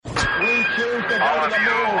go to the moon.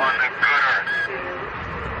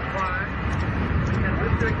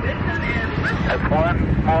 That's one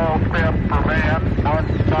small step for man, one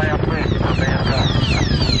giant leap for mankind.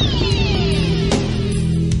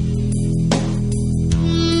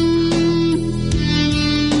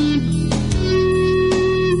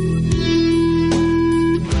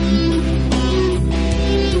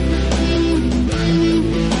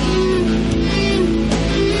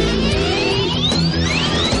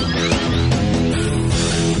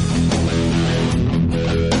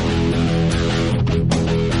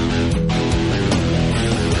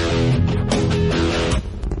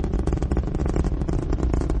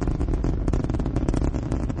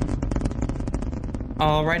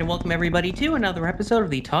 All right, and welcome everybody to another episode of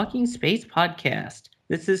the Talking Space Podcast.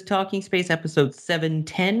 This is Talking Space episode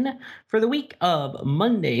 710 for the week of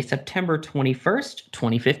Monday, September 21st,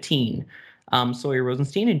 2015. I'm Sawyer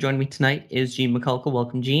Rosenstein, and joining me tonight is Gene McCullough.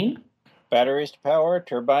 Welcome, Gene. Batteries to power,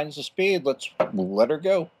 turbines to speed. Let's let her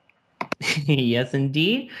go. Yes,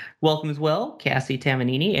 indeed. Welcome as well, Cassie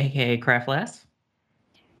Tamanini, a.k.a. Craftless.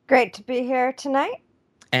 Great to be here tonight.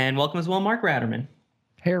 And welcome as well, Mark Ratterman.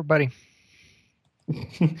 Hey, everybody.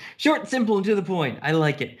 Short, simple, and to the point. I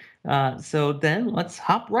like it. So then let's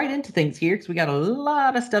hop right into things here because we got a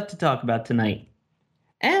lot of stuff to talk about tonight.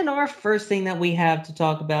 And our first thing that we have to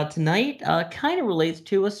talk about tonight kind of relates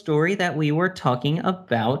to a story that we were talking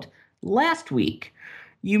about last week.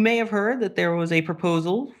 You may have heard that there was a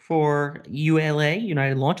proposal for ULA,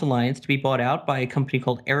 United Launch Alliance, to be bought out by a company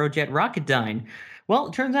called Aerojet Rocketdyne. Well,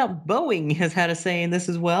 it turns out Boeing has had a say in this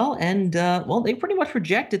as well, and, they pretty much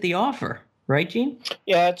rejected the offer. Right, Gene?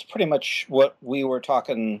 Yeah, it's pretty much what we were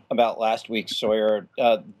talking about last week, Sawyer.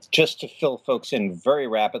 Just to fill folks in very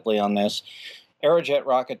rapidly on this, Aerojet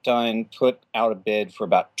Rocketdyne put out a bid for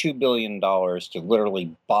about $2 billion to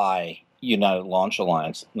literally buy United Launch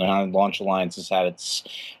Alliance. The United Launch Alliance has had its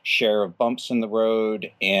share of bumps in the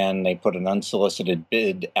road, and they put an unsolicited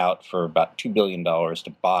bid out for about $2 billion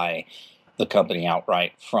to buy the company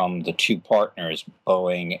outright from the two partners,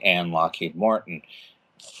 Boeing and Lockheed Martin.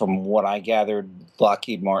 From what I gathered,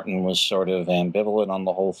 Lockheed Martin was sort of ambivalent on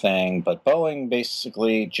the whole thing, but Boeing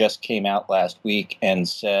basically just came out last week and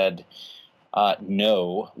said,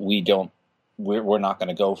 no, we're not going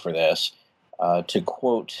to go for this. To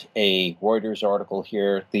quote a Reuters article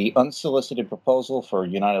here, the unsolicited proposal for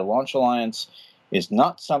United Launch Alliance is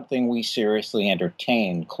not something we seriously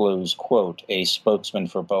entertain, close quote, a spokesman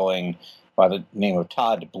for Boeing by the name of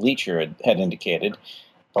Todd Bleacher had indicated.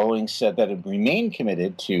 Boeing said that it remained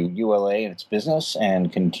committed to ULA and its business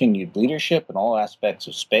and continued leadership in all aspects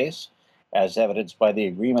of space, as evidenced by the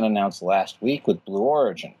agreement announced last week with Blue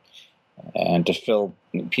Origin. And to fill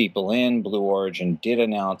people in, Blue Origin did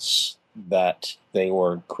announce that they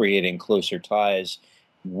were creating closer ties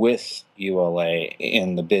with ULA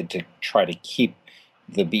in the bid to try to keep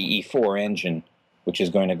the BE-4 engine, which is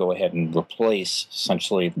going to go ahead and replace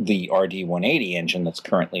essentially the RD-180 engine that's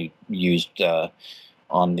currently used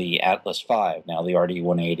on the Atlas V. Now, the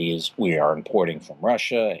RD-180 is we are importing from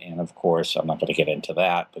Russia, and of course, I'm not going to get into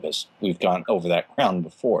that because we've gone over that ground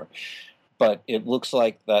before. But it looks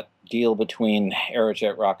like that deal between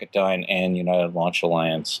Aerojet Rocketdyne and United Launch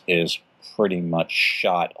Alliance is pretty much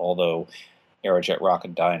shot, although Aerojet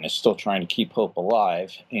Rocketdyne is still trying to keep hope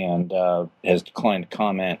alive and has declined to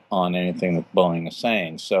comment on anything that Boeing is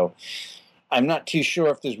saying. So I'm not too sure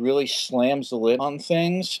if this really slams the lid on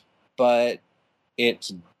things, but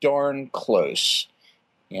it's darn close.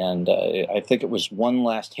 And I think it was one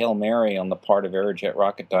last Hail Mary on the part of Aerojet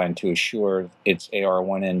Rocketdyne to assure its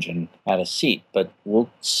AR-1 engine had a seat. But we'll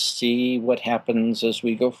see what happens as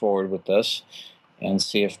we go forward with this and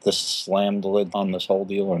see if this slammed the lid on this whole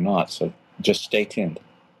deal or not. So just stay tuned.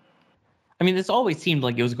 I mean, this always seemed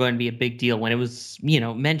like it was going to be a big deal when it was,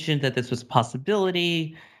 mentioned that this was a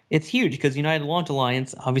possibility. It's huge because United Launch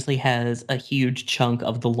Alliance obviously has a huge chunk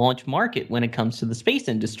of the launch market when it comes to the space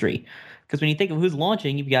industry. Because when you think of who's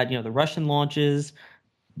launching, you've got, the Russian launches,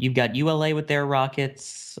 you've got ULA with their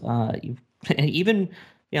rockets, and even,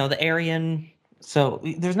 the Orion. So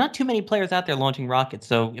there's not too many players out there launching rockets.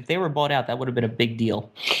 So if they were bought out, that would have been a big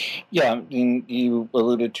deal. Yeah, I mean, you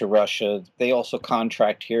alluded to Russia. They also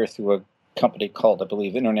contract here through a company called, I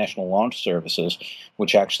believe, International Launch Services,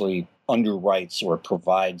 which actually underwrites or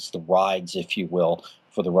provides the rides, if you will,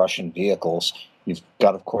 for the Russian vehicles. You've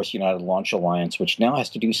got, of course, United Launch Alliance, which now has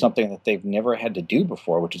to do something that they've never had to do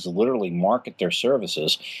before, which is literally market their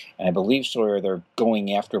services. And I believe, Sawyer, they're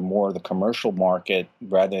going after more of the commercial market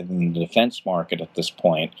rather than the defense market at this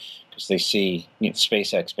point, because they see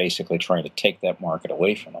SpaceX basically trying to take that market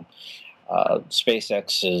away from them.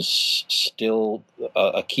 SpaceX is still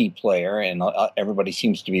a key player, and everybody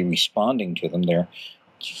seems to be responding to them.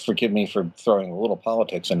 Forgive me for throwing a little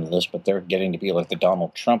politics into this, but they're getting to be like the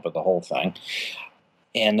Donald Trump of the whole thing.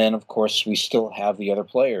 And then, of course, we still have the other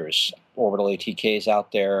players. Orbital ATK's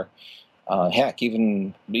out there. Heck,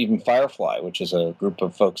 even Firefly, which is a group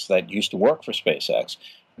of folks that used to work for SpaceX.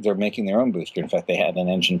 They're making their own booster. In fact, they had an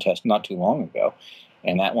engine test not too long ago,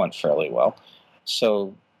 and that went fairly well.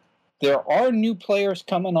 So there are new players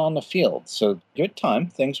coming on the field. So good time.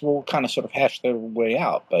 Things will kind of sort of hash their way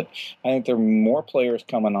out. But I think there are more players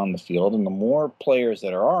coming on the field, and the more players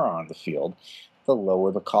that are on the field, the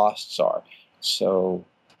lower the costs are. So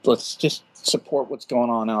let's just support what's going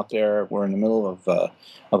on out there. We're in the middle of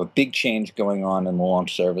a big change going on in the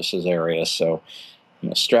launch services area. So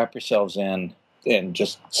strap yourselves in and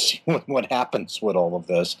just see what happens with all of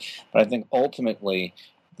this. But I think ultimately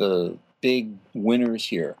the big winners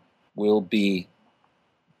here will be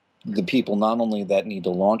the people not only that need to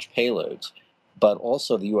launch payloads, but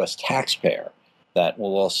also the U.S. taxpayer that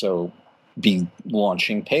will also be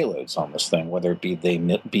launching payloads on this thing, whether it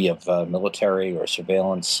be of military or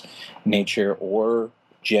surveillance nature or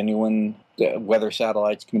genuine weather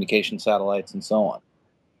satellites, communication satellites, and so on.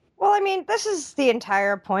 Well, I mean, this is the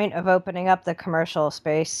entire point of opening up the commercial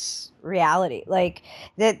space reality. Like,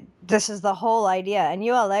 this is the whole idea. And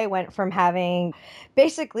ULA went from having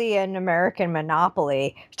basically an American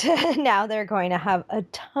monopoly to now they're going to have a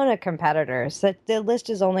ton of competitors. That the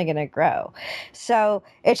list is only going to grow. So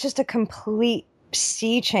it's just a complete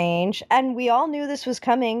sea change. And we all knew this was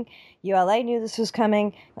coming. ULA knew this was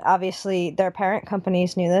coming. Obviously, their parent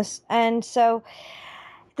companies knew this. And so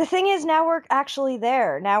the thing is, now we're actually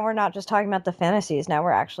there. Now we're not just talking about the fantasies. Now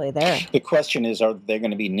we're actually there. The question is, are they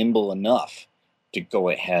going to be nimble enough to go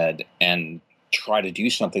ahead and try to do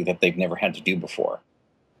something that they've never had to do before?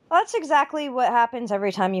 Well, that's exactly what happens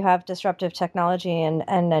every time you have disruptive technology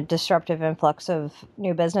and a disruptive influx of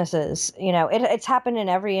new businesses. It's happened in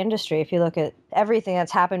every industry. If you look at everything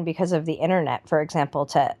that's happened because of the internet, for example,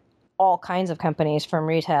 to all kinds of companies from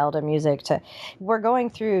retail to music we're going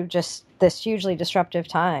through just this hugely disruptive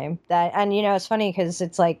time and it's funny because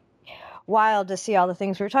it's like wild to see all the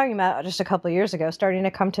things we were talking about just a couple of years ago starting to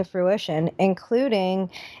come to fruition, including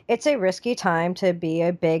it's a risky time to be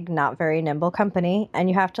a big, not very nimble company, and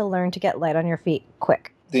you have to learn to get light on your feet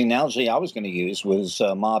quick. The analogy I was going to use was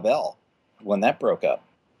Ma Bell when that broke up.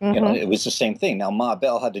 Mm-hmm. It was the same thing. Now, Ma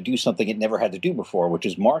Bell had to do something it never had to do before, which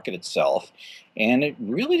is market itself. And it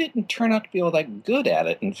really didn't turn out to be all that good at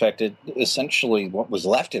it. In fact, essentially what was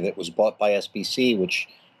left of it was bought by SBC, which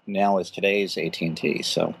now is today's AT&T.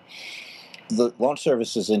 So the launch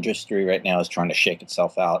services industry right now is trying to shake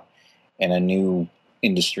itself out, and a new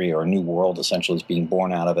industry or a new world essentially is being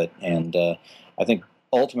born out of it. And I think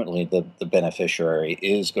ultimately the beneficiary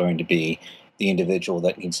is going to be the individual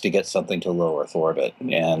that needs to get something to low Earth orbit,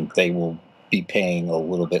 and they will be paying a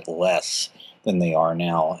little bit less than they are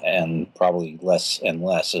now, and probably less and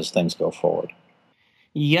less as things go forward.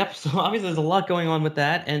 Yep, so obviously there's a lot going on with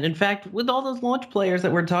that. And in fact, with all those launch players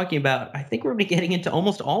that we're talking about, I think we're going to be getting into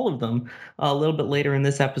almost all of them a little bit later in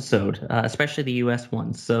this episode, especially the US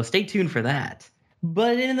ones. So stay tuned for that.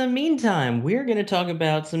 But in the meantime, we're going to talk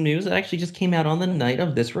about some news that actually just came out on the night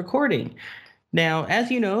of this recording. Now, as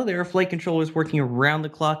you know, there are flight controllers working around the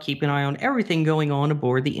clock, keeping an eye on everything going on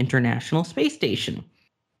aboard the International Space Station.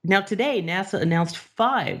 Now, today, NASA announced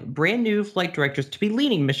 5 brand new flight directors to be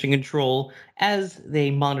leading mission control as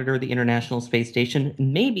they monitor the International Space Station,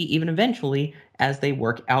 maybe even eventually as they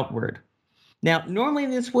work outward. Now, normally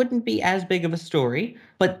this wouldn't be as big of a story,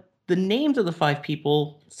 but the names of the 5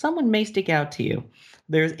 people, someone may stick out to you.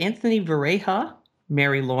 There's Anthony Vareja,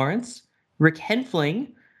 Mary Lawrence, Rick Henfling,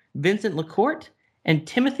 Vincent LaCourte, and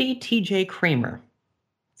Timothy T.J. Kramer.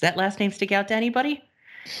 Does that last name stick out to anybody?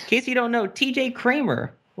 In case you don't know, T.J.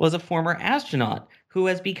 Kramer was a former astronaut who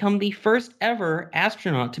has become the first ever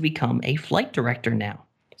astronaut to become a flight director now.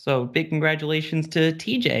 So big congratulations to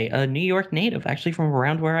TJ, a New York native, actually from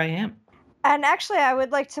around where I am. And actually, I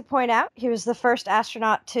would like to point out he was the first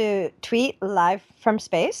astronaut to tweet live from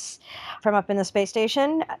space, from up in the space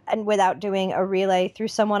station, and without doing a relay through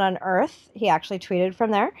someone on Earth. He actually tweeted from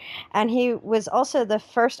there. And he was also the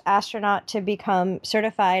first astronaut to become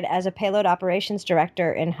certified as a payload operations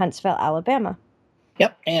director in Huntsville, Alabama.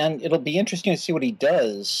 Yep, and it'll be interesting to see what he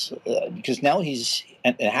does, because now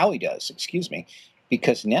and how he does, excuse me,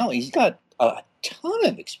 because now he's got a ton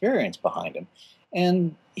of experience behind him.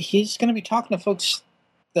 And he's going to be talking to folks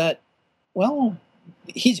that, well,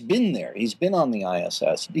 he's been there. He's been on the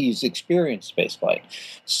ISS. He's experienced spaceflight.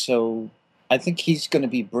 So I think he's going to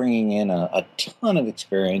be bringing in a ton of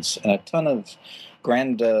experience and a ton of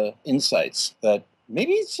grand insights that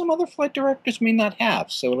maybe some other flight directors may not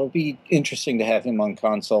have. So it'll be interesting to have him on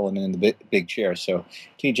console and in the big chair. So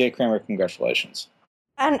TJ Kramer, congratulations.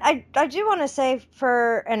 And I do want to say,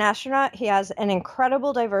 for an astronaut, he has an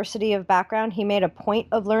incredible diversity of background. He made a point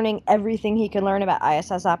of learning everything he could learn about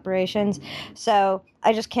ISS operations. So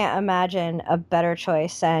I just can't imagine a better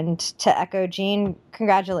choice. And to echo Gene,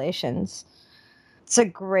 congratulations. It's a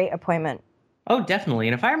great appointment. Oh, definitely.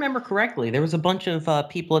 And if I remember correctly, there was a bunch of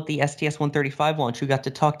people at the STS-135 launch who got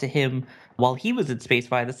to talk to him while he was in space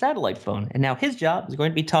via the satellite phone. And now his job is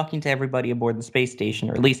going to be talking to everybody aboard the space station,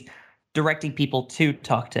 or at least directing people to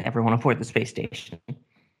talk to everyone aboard the space station.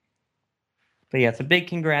 But yeah, it's a big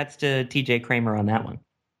congrats to TJ Kramer on that one.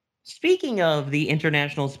 Speaking of the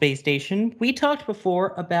International Space Station, we talked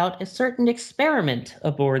before about a certain experiment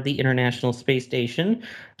aboard the International Space Station.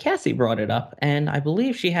 Cassie brought it up, and I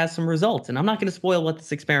believe she has some results. And I'm not going to spoil what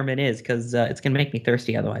this experiment is, because it's going to make me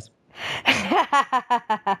thirsty otherwise.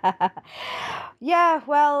 Yeah,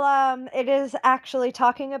 well, it is actually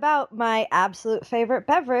talking about my absolute favorite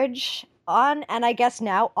beverage on, and I guess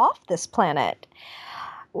now off this planet.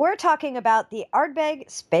 We're talking about the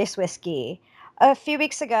Ardbeg Space Whiskey. A few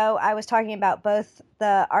weeks ago, I was talking about both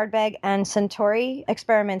the Ardbeg and Centauri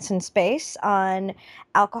experiments in space on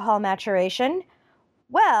alcohol maturation.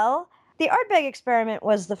 Well, the Ardbeg experiment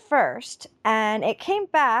was the first, and it came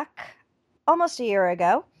back almost a year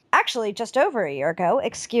ago. Actually, just over a year ago,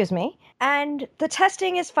 excuse me. And the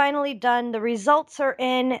testing is finally done. The results are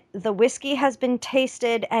in. The whiskey has been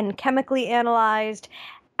tasted and chemically analyzed.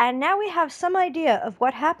 And now we have some idea of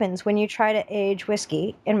what happens when you try to age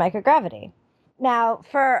whiskey in microgravity. Now,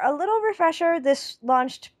 for a little refresher, this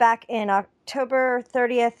launched back in October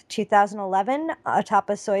 30th, 2011, atop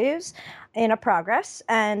a Soyuz in a Progress,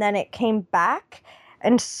 and then it came back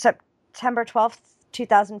on September 12th,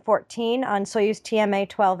 2014 on Soyuz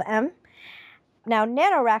TMA-12M. Now,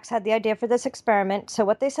 NanoRacks had the idea for this experiment, so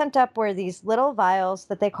what they sent up were these little vials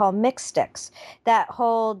that they call mix sticks that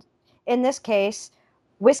hold, in this case,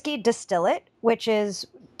 whiskey distillate, which is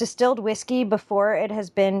distilled whiskey before it has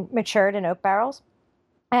been matured in oak barrels.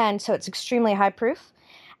 And so it's extremely high proof.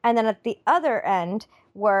 And then at the other end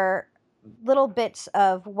were little bits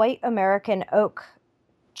of white American oak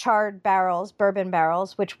charred barrels, bourbon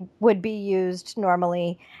barrels, which would be used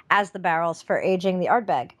normally as the barrels for aging the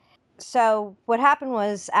Ardbeg. So what happened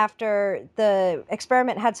was, after the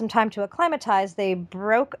experiment had some time to acclimatize, they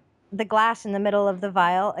broke the glass in the middle of the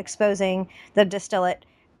vial, exposing the distillate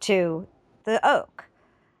to the oak.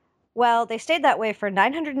 Well, they stayed that way for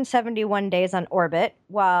 971 days on orbit,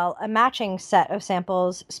 while a matching set of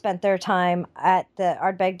samples spent their time at the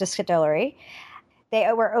Ardbeg Distillery.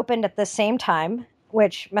 They were opened at the same time,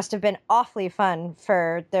 which must have been awfully fun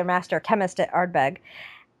for their master chemist at Ardbeg.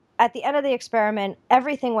 At the end of the experiment,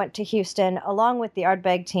 everything went to Houston, along with the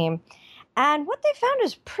Ardbeg team. And what they found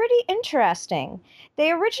is pretty interesting.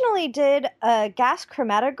 They originally did a gas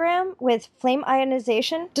chromatogram with flame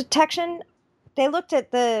ionization detection. They looked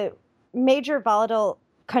at the major volatile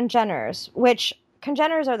congeners, which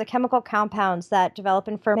congeners are the chemical compounds that develop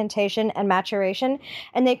in fermentation and maturation,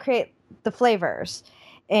 and they create the flavors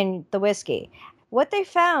in the whiskey. What they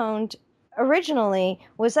found originally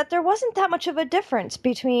was that there wasn't that much of a difference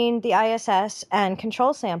between the ISS and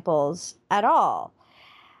control samples at all.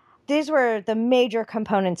 These were the major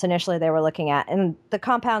components initially they were looking at, and the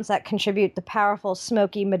compounds that contribute the powerful,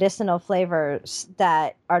 smoky, medicinal flavors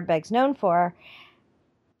that Ardbeg's known for.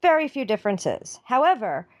 Very few differences.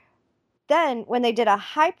 However, then when they did a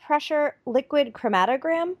high-pressure liquid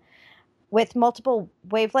chromatogram with multiple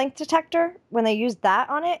wavelength detector, when they used that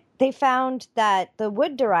on it, they found that the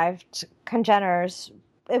wood-derived congeners,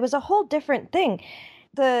 it was a whole different thing.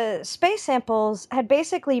 The space samples had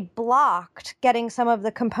basically blocked getting some of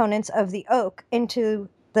the components of the oak into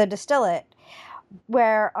the distillate,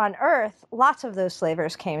 where on Earth, lots of those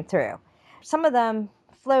flavors came through. Some of them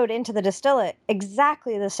flowed into the distillate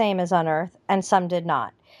exactly the same as on Earth, and some did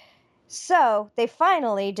not. So they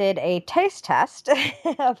finally did a taste test,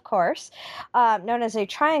 of course, known as a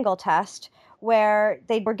triangle test, where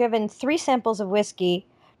they were given 3 samples of whiskey,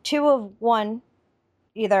 2 of one,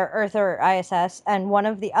 either Earth or ISS, and 1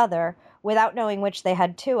 of the other, without knowing which they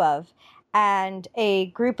had 2 of. And a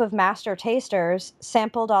group of master tasters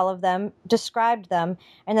sampled all of them, described them,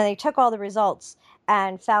 and then they took all the results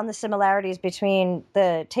and found the similarities between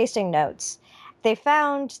the tasting notes. They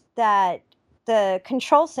found that the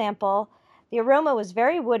control sample, the aroma was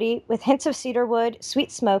very woody, with hints of cedar wood,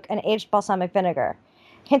 sweet smoke, and aged balsamic vinegar.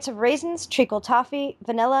 Hints of raisins, treacle toffee,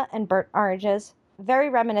 vanilla, and burnt oranges. very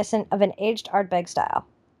reminiscent of an aged Ardbeg style.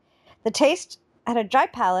 The taste had a dry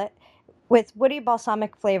palate with woody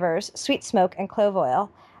balsamic flavors, sweet smoke, and clove oil,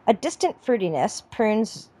 a distant fruitiness,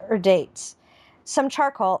 prunes or dates, some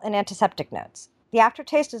charcoal, and antiseptic notes. The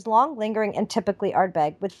aftertaste is long, lingering, and typically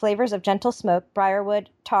Ardbeg, with flavors of gentle smoke, briarwood,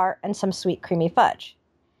 tar, and some sweet creamy fudge.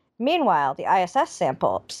 Meanwhile, the ISS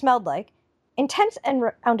sample smelled like intense and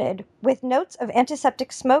rounded, with notes of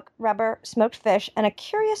antiseptic smoke, rubber, smoked fish, and a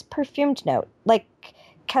curious perfumed note, like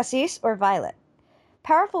cassis or violet.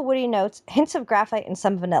 Powerful woody notes, hints of graphite, and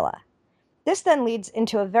some vanilla. This then leads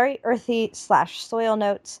into a very earthy/soil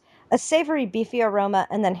notes, a savory beefy aroma,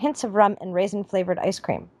 and then hints of rum and raisin-flavored ice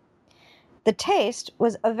cream. The taste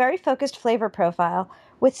was a very focused flavor profile,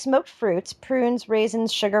 with smoked fruits, prunes,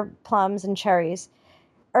 raisins, sugar, plums, and cherries,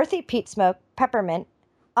 earthy peat smoke, peppermint,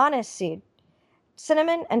 anise seed,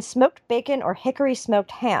 cinnamon, and smoked bacon or hickory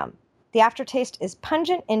smoked ham. The aftertaste is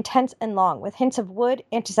pungent, intense, and long, with hints of wood,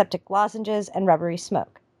 antiseptic lozenges, and rubbery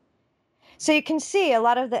smoke. So you can see a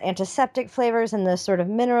lot of the antiseptic flavors and the sort of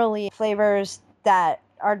minerally flavors that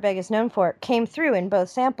Ardbeg is known for came through in both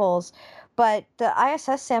samples, but the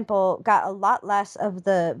ISS sample got a lot less of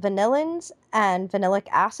the vanillins and vanillic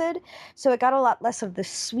acid, so it got a lot less of the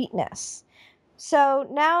sweetness. So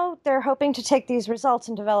now they're hoping to take these results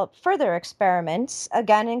and develop further experiments,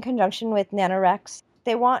 again in conjunction with NanoRex.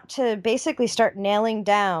 They want to basically start nailing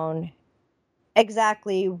down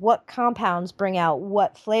exactly what compounds bring out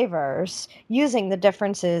what flavors using the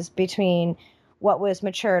differences between what was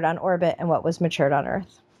matured on orbit and what was matured on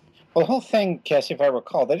Earth. Well, the whole thing, Cassie, if I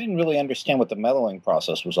recall, they didn't really understand what the mellowing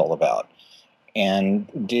process was all about. And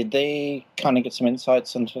did they kind of get some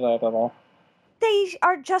insights into that at all? They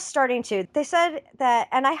are just starting to. They said that,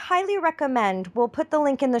 and I highly recommend, we'll put the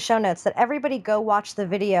link in the show notes, that everybody go watch the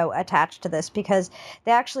video attached to this because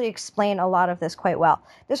they actually explain a lot of this quite well.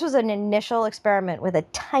 This was an initial experiment with a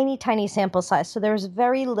tiny, tiny sample size, so there was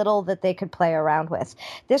very little that they could play around with.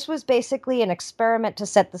 This was basically an experiment to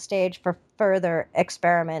set the stage for further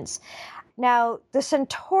experiments. Now, the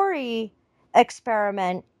Centauri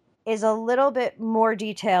experiment is a little bit more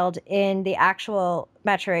detailed in the actual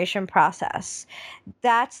maturation process.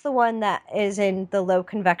 That's the one that is in the low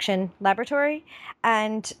convection laboratory.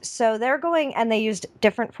 And so they're going, and they used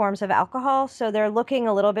different forms of alcohol. So they're looking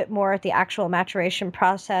a little bit more at the actual maturation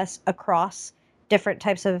process across different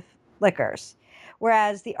types of liquors.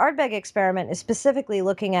 Whereas the Ardbeg experiment is specifically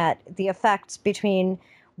looking at the effects between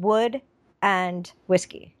wood and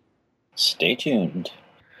whiskey. Stay tuned.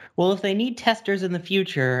 Well, if they need testers in the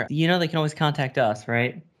future, they can always contact us,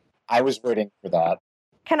 right? I was waiting for that.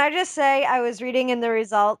 Can I just say, I was reading in the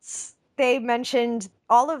results, they mentioned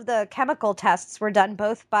all of the chemical tests were done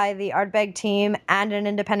both by the Ardbeg team and an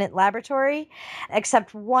independent laboratory,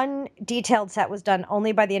 except one detailed set was done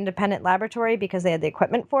only by the independent laboratory because they had the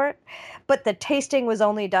equipment for it. But the tasting was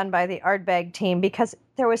only done by the Ardbeg team because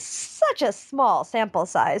there was such a small sample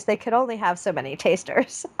size. They could only have so many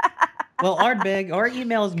tasters. Well, Ardbeg, our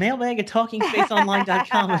email is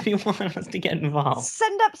mailbag@talkingspaceonline.com if you want us to get involved.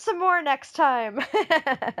 Send up some more next time.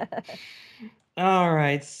 All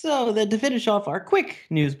right, so then to finish off our quick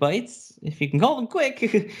news bites, if you can call them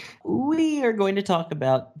quick, we are going to talk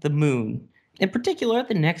about the moon, in particular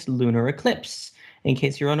the next lunar eclipse. In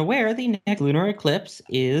case you're unaware, the next lunar eclipse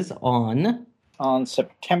is on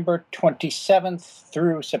September 27th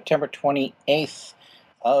through September 28th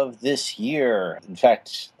of this year. In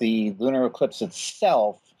fact, the lunar eclipse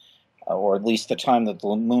itself, or at least the time that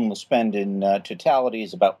the moon will spend in totality,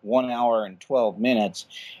 is about 1 hour and 12 minutes.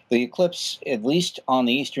 The eclipse, at least on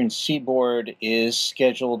the eastern seaboard, is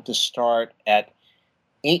scheduled to start at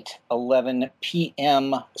 8:11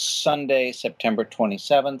 p.m. Sunday, September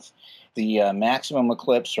 27th. The maximum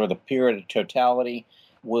eclipse, or the period of totality,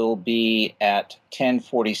 will be at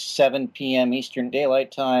 10:47 p.m. Eastern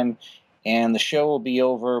Daylight Time, and the show will be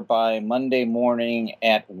over by Monday morning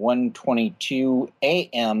at 1:22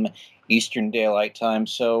 a.m. Eastern Daylight Time.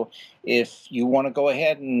 So if you want to go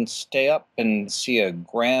ahead and stay up and see a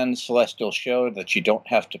grand celestial show that you don't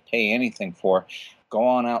have to pay anything for, go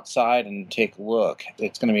on outside and take a look.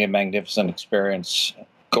 It's going to be a magnificent experience.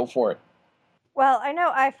 Go for it. Well, I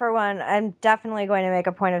know I, for one, am definitely going to make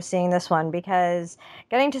a point of seeing this one because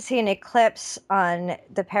getting to see an eclipse on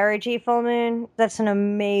the perigee full moon, that's an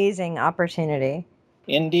amazing opportunity.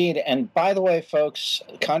 Indeed. And by the way, folks,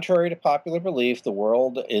 contrary to popular belief, the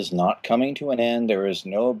world is not coming to an end. There is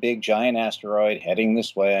no big giant asteroid heading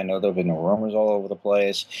this way. I know there have been rumors all over the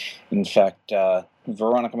place. In fact,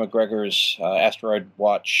 Veronica McGregor's Asteroid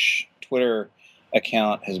Watch Twitter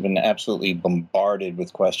account has been absolutely bombarded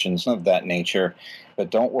with questions of that nature. But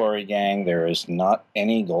don't worry, gang, there is not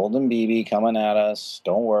any golden BB coming at us.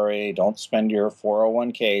 Don't worry. Don't spend your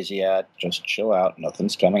 401ks yet. Just chill out.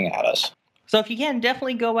 Nothing's coming at us. So if you can,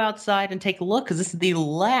 definitely go outside and take a look, because this is the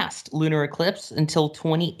last lunar eclipse until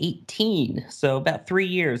 2018. So about 3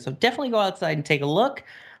 years. So definitely go outside and take a look.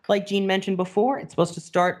 Like Gene mentioned before, it's supposed to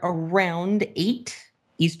start around 8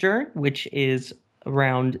 Eastern, which is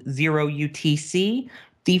around 0 UTC.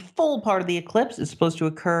 The full part of the eclipse is supposed to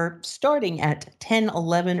occur starting at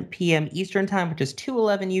 10:11 p.m. Eastern Time, which is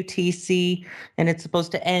 2:11 UTC, and it's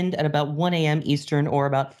supposed to end at about 1 a.m. Eastern or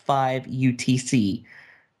about 5 UTC.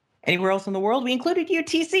 Anywhere else in the world, we included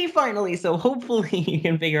UTC finally, so hopefully you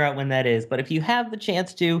can figure out when that is. But if you have the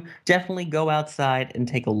chance to, definitely go outside and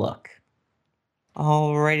take a look.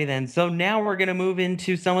 Alrighty then, so now we're going to move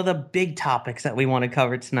into some of the big topics that we want to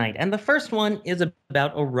cover tonight. And the first one is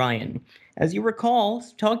about Orion. As you recall,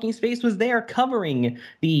 Talking Space was there covering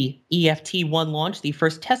the EFT-1 launch, the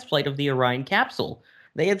first test flight of the Orion capsule.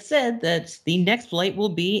 They had said that the next flight will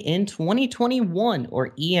be in 2021, or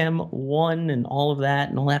EM1 and all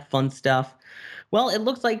that fun stuff. Well, it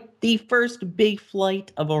looks like the first big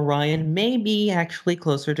flight of Orion may be actually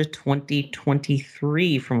closer to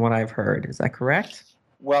 2023 from what I've heard. Is that correct?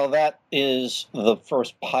 Well, that is the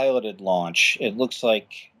first piloted launch. It looks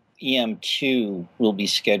like EM2 will be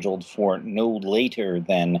scheduled for no later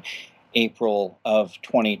than April of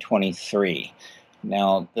 2023.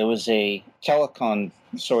 Now, there was a telecon,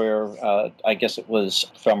 Sawyer, I guess it was,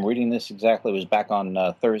 if I'm reading this exactly, it was back on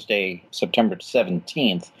Thursday, September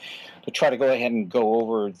 17th, to try to go ahead and go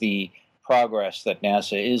over the progress that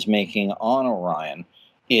NASA is making on Orion.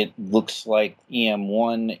 It looks like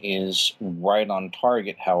EM1 is right on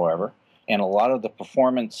target, however, and a lot of the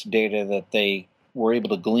performance data that they were able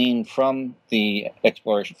to glean from the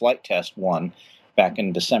Exploration Flight Test 1 back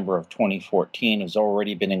in December of 2014 has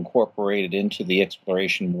already been incorporated into the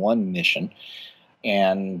Exploration 1 mission,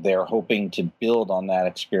 and they're hoping to build on that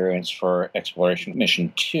experience for Exploration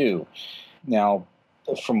Mission 2. Now,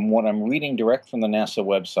 from what I'm reading direct from the NASA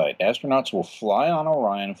website, astronauts will fly on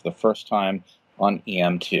Orion for the first time on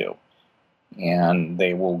EM2, and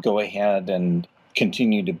they will go ahead and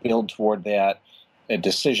continue to build toward that. A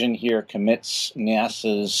decision here commits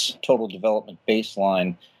NASA's total development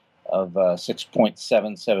baseline of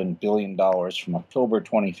 $6.77 billion from October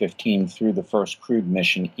 2015 through the first crewed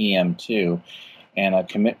mission EM2, and a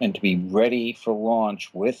commitment to be ready for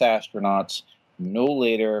launch with astronauts no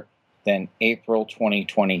later than April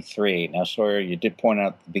 2023. Now, Sawyer, you did point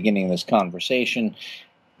out at the beginning of this conversation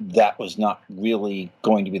that was not really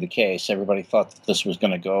going to be the case. Everybody thought that this was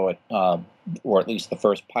going to go at, or at least the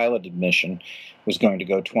first piloted mission was going to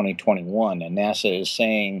go 2021, and NASA is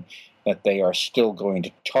saying that they are still going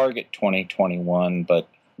to target 2021, but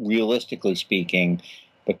realistically speaking,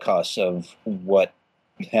 because of what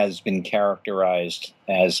has been characterized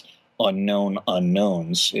as unknown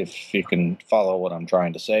unknowns, if you can follow what I'm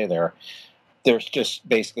trying to say there, they're just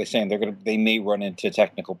basically saying they may run into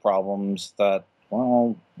technical problems that,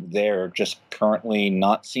 well, they're just currently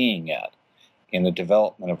not seeing yet in the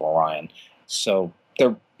development of Orion. So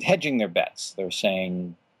they're hedging their bets. They're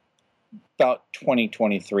saying about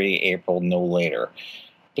 2023, April, no later.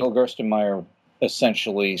 Bill Gerstenmaier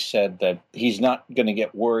essentially said that he's not going to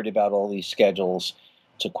get worried about all these schedules.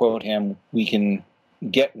 To quote him, we can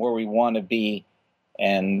get where we want to be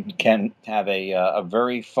and can have a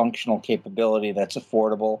very functional capability that's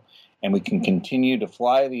affordable, and we can continue to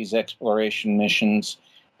fly these exploration missions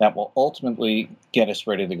that will ultimately get us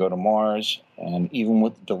ready to go to Mars. And even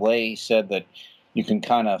with the delay, he said that you can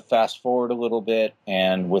kind of fast forward a little bit,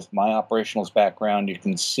 and with my operationals background, you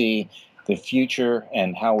can see the future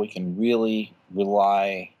and how we can really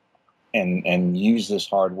rely and use this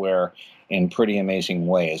hardware in pretty amazing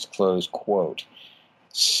ways, close quote.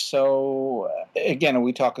 So, again, are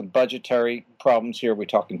we talking budgetary problems here? Are we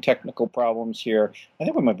talking technical problems here? I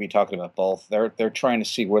think we might be talking about both. They're trying to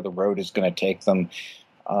see where the road is going to take them.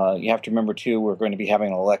 You have to remember, too, we're going to be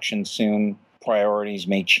having an election soon. Priorities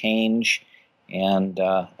may change, and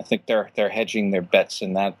I think they're hedging their bets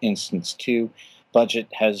in that instance, too. Budget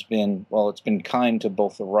has been, well, it's been kind to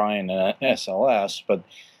both Orion and SLS, but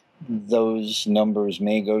those numbers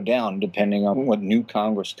may go down depending on what new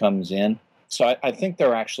Congress comes in. So I think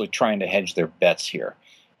they're actually trying to hedge their bets here.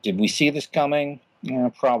 Did we see this coming? Yeah,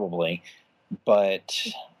 probably.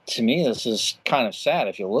 But to me, this is kind of sad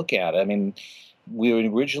if you look at it. I mean, we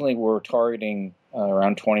originally were targeting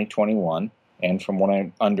around 2021, and from what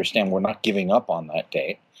I understand, we're not giving up on that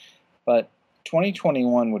date. But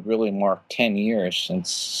 2021 would really mark 10 years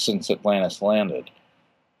since Atlantis landed.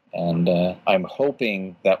 And I'm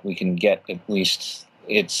hoping that we can get at least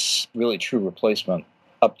its really true replacement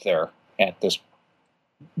up there at this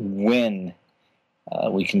when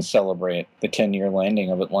we can celebrate the 10-year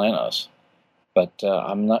landing of Atlantis. But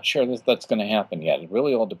I'm not sure that that's going to happen yet. It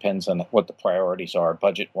really all depends on what the priorities are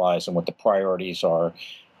budget-wise and what the priorities are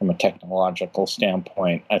from a technological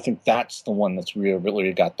standpoint. I think that's the one that's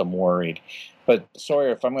really got them worried. But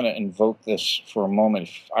Sawyer, if I'm going to invoke this for a moment,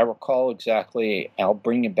 if I recall exactly, I'll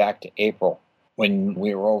bring you back to April when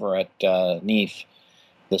we were over at NEAF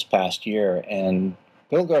this past year. And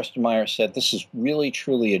Bill Gerstenmaier said this is really,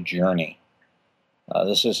 truly a journey.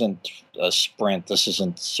 This isn't a sprint. This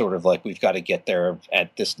isn't sort of like we've got to get there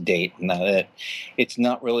at this date and that it. It's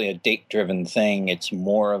not really a date-driven thing. It's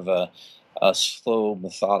more of a slow,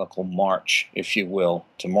 methodical march, if you will,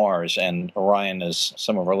 to Mars. And Orion, as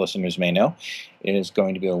some of our listeners may know, is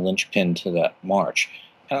going to be a linchpin to that march.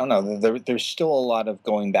 I don't know. There's still a lot of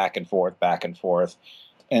going back and forth,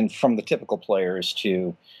 and from the typical players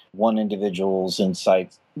to one individual's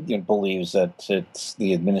insight believes that it's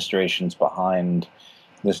the administration's behind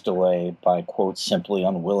this delay by, quote, simply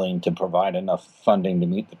unwilling to provide enough funding to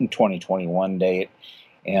meet the 2021 date.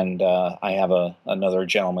 And I have another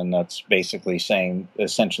gentleman that's basically saying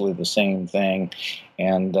essentially the same thing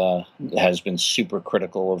and has been super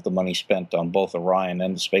critical of the money spent on both Orion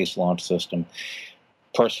and the Space Launch System.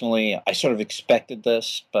 Personally, I sort of expected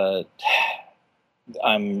this, but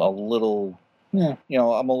I'm a little, I'm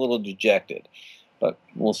a little dejected. But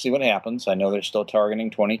we'll see what happens. I know they're still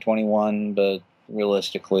targeting 2021, but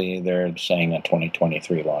realistically, they're saying a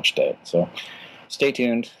 2023 launch date. So stay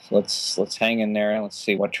tuned. Let's hang in there. Let's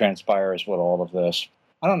see what transpires with all of this.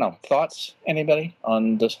 I don't know. Thoughts, anybody,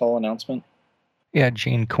 on this whole announcement? Yeah,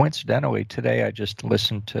 Gene, coincidentally, today I just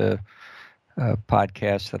listened to a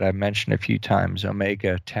podcast that I mentioned a few times,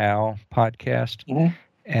 Omega Tau podcast. Mm-hmm.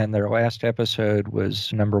 And their last episode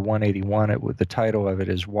was number 181. The title of it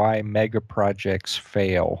is Why Mega Projects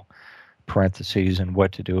Fail, parentheses, and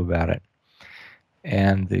What to Do About It.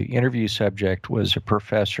 And the interview subject was a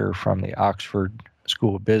professor from the Oxford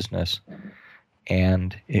School of Business.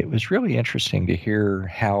 And it was really interesting to hear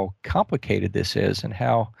how complicated this is and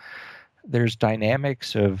how there's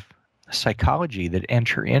dynamics of psychology that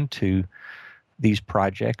enter into these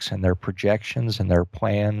projects and their projections and their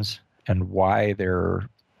plans and why they're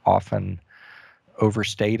often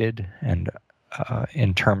overstated and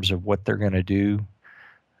in terms of what they're going to do.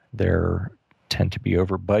 They're tend to be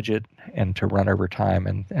over budget and to run over time.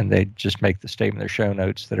 And they just make the statement in their show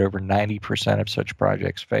notes that over 90% of such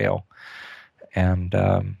projects fail. And,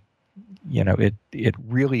 it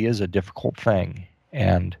really is a difficult thing.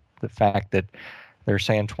 And the fact that they're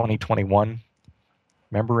saying 2021,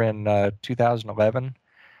 remember in 2011,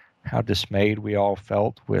 how dismayed we all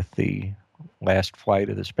felt with the last flight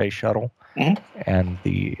of the space shuttle, mm-hmm. and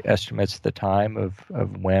the estimates at the time of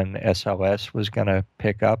when SLS was going to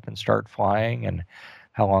pick up and start flying and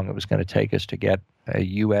how long it was going to take us to get a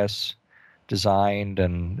U.S. designed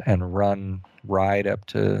and run ride up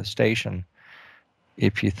to station.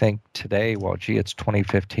 If you think today, well, gee, it's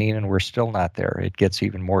 2015 and we're still not there, it gets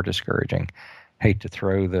even more discouraging. Hate to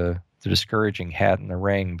throw the discouraging hat in the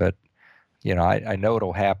ring, but I know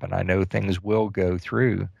it'll happen. I know things will go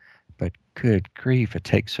through, but good grief, it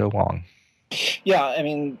takes so long. Yeah, I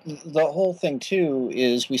mean, the whole thing, too,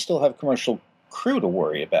 is we still have commercial crew to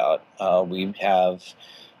worry about. We have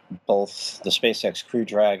both the SpaceX Crew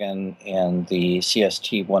Dragon and the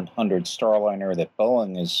CST-100 Starliner that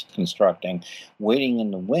Boeing is constructing waiting in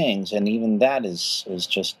the wings, and even that is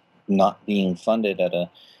just not being funded at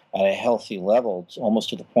a healthy level. It's almost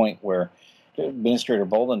to the point where Administrator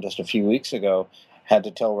Bolden just a few weeks ago had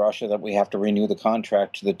to tell Russia that we have to renew the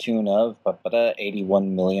contract to the tune of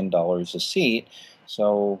 $81 million a seat.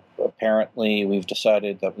 So apparently we've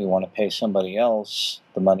decided that we want to pay somebody else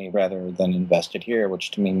the money rather than invest it here,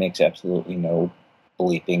 which to me makes absolutely no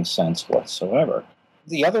bleeping sense whatsoever.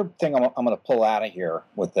 The other thing I'm going to pull out of here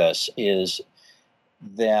with this is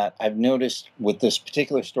that I've noticed with this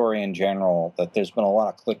particular story in general that there's been a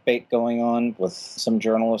lot of clickbait going on with some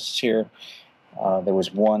journalists here. There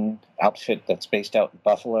was one outfit that's based out in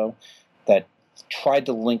Buffalo that tried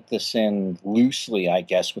to link this in loosely, I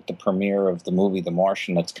guess, with the premiere of the movie The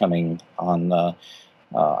Martian that's coming on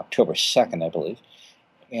October 2nd, I believe.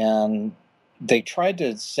 And they tried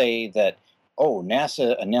to say that,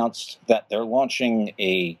 NASA announced that they're launching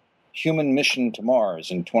a human mission to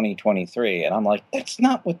Mars in 2023. And I'm like, that's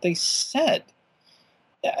not what they said.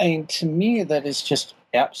 I mean, to me, that is just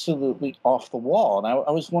absolutely off the wall. And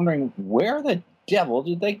I was wondering, where the devil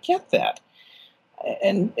did they get that?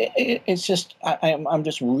 And it's just, I'm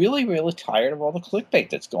just really, really tired of all the clickbait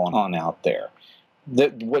that's going on out there.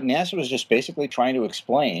 What NASA was just basically trying to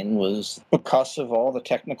explain was because of all the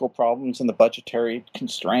technical problems and the budgetary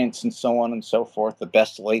constraints and so on and so forth, the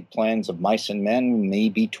best laid plans of mice and men may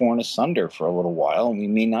be torn asunder for a little while, and we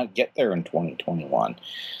may not get there in 2021.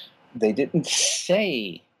 They didn't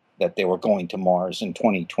say that they were going to Mars in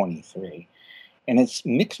 2023. And it's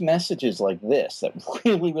mixed messages like this that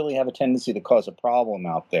really, really have a tendency to cause a problem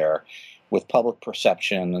out there with public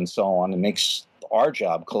perception and so on. It makes our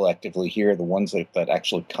job collectively here, the ones that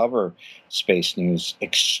actually cover space news,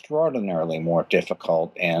 extraordinarily more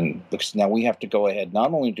difficult. And because now we have to go ahead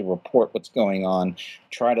not only to report what's going on,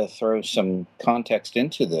 try to throw some context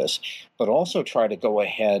into this, but also try to go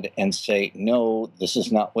ahead and say, no, this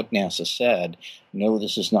is not what NASA said. No,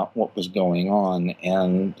 this is not what was going on.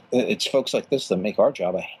 And it's folks like this that make our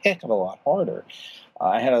job a heck of a lot harder.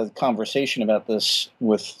 I had a conversation about this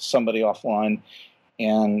with somebody offline,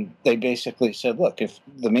 and they basically said, look, if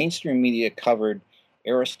the mainstream media covered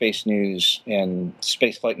aerospace news and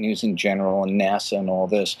spaceflight news in general and NASA and all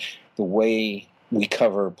this the way we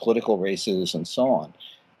cover political races and so on,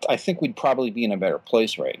 I think we'd probably be in a better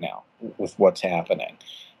place right now with what's happening.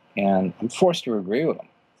 And I'm forced to agree with them.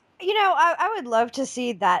 You know, I would love to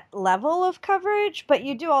see that level of coverage, but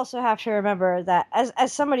you do also have to remember that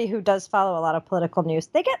as somebody who does follow a lot of political news,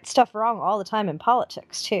 they get stuff wrong all the time in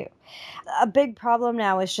politics, too. A big problem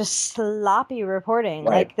now is just sloppy reporting.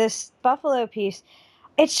 Right. Like this Buffalo piece,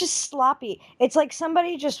 it's just sloppy. It's like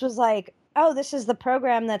somebody just was like, oh, this is the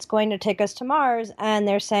program that's going to take us to Mars, and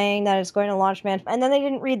they're saying that it's going to launch man. And then they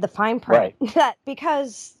didn't read the fine print. Right. That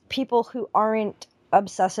because people who aren't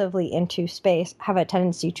obsessively into space have a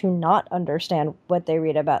tendency to not understand what they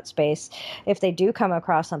read about space. If they do come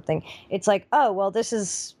across something, it's like, oh, well, this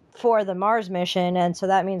is for the Mars mission, and so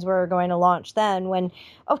that means we're going to launch then, when,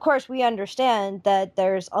 of course, we understand that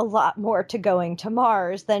there's a lot more to going to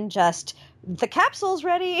Mars than just the capsule's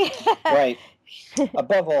ready. Right.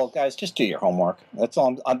 Above all, guys, just do your homework. That's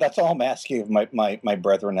all I'm asking of my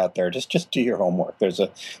brethren out there. Just do your homework. There's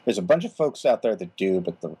a bunch of folks out there that do,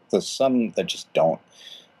 but there's some that just don't.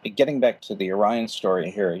 Getting back to the Orion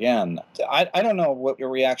story here again, I don't know what your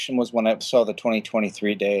reaction was when I saw the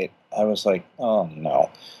 2023 date. I was like, oh no.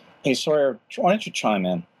 Hey Sawyer, why don't you chime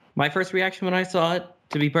in? My first reaction when I saw it,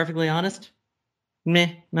 to be perfectly honest,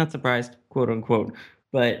 meh, not surprised, quote unquote.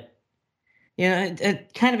 But yeah, I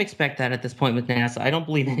kind of expect that at this point with NASA. I don't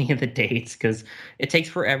believe any of the dates because it takes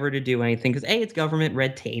forever to do anything. Because A, it's government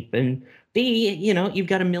red tape, and B, you've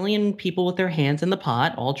got a million people with their hands in the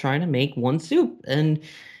pot, all trying to make one soup. And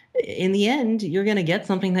in the end, you're going to get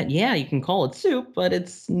something that, yeah, you can call it soup, but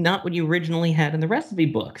it's not what you originally had in the recipe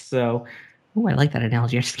book. So, oh, I like that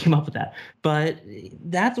analogy. I just came up with that. But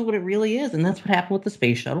that's what it really is, and that's what happened with the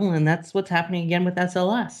space shuttle, and that's what's happening again with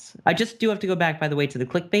SLS. I just do have to go back, by the way, to the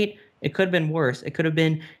clickbait. It could have been worse. It could have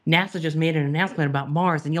been NASA just made an announcement about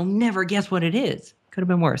Mars, and you'll never guess what it is. Could have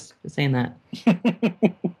been worse. Just saying that.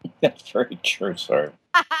 That's very true, sir.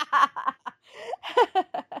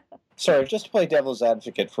 Sorry, just to play devil's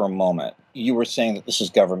advocate for a moment, you were saying that this is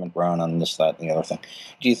government run on this, that, and the other thing.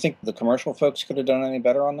 Do you think the commercial folks could have done any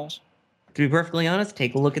better on this? To be perfectly honest,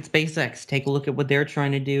 take a look at SpaceX. Take a look at what they're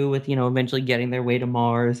trying to do with, eventually getting their way to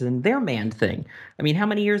Mars and their manned thing. I mean, how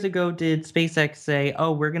many years ago did SpaceX say,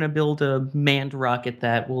 oh, we're going to build a manned rocket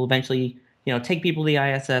that will eventually, take people to the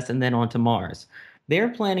ISS and then onto Mars? They're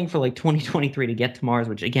planning for like 2023 to get to Mars,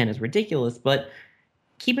 which again is ridiculous. But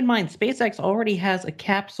keep in mind, SpaceX already has a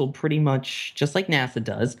capsule pretty much just like NASA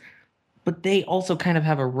does. But they also kind of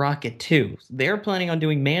have a rocket, too. They're planning on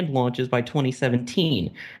doing manned launches by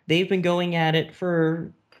 2017. They've been going at it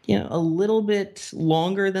for, a little bit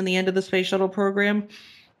longer than the end of the space shuttle program.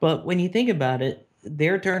 But when you think about it,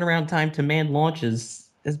 their turnaround time to manned launches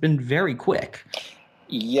has been very quick.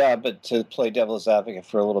 Yeah, but to play devil's advocate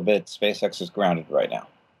for a little bit, SpaceX is grounded right now.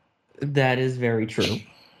 That is very true.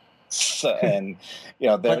 So, and,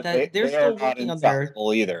 they're still not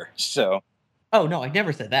infallible either, so... Oh, no, I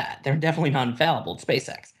never said that. They're definitely not infallible at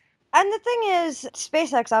SpaceX. And the thing is,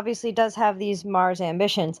 SpaceX obviously does have these Mars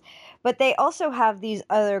ambitions, but they also have these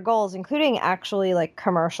other goals, including actually like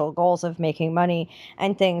commercial goals of making money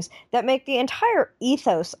and things that make the entire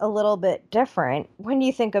ethos a little bit different when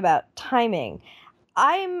you think about timing.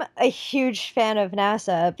 I'm a huge fan of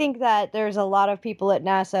NASA. I think that there's a lot of people at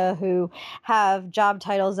NASA who have job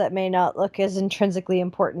titles that may not look as intrinsically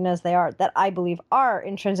important as they are, that I believe are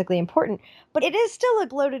intrinsically important. But it is still a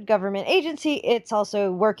bloated government agency. It's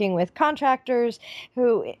also working with contractors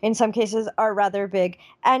who, in some cases, are rather big.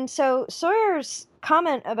 And so Sawyer's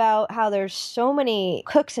comment about how there's so many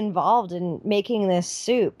cooks involved in making this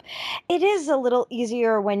soup. It is a little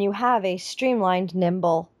easier when you have a streamlined,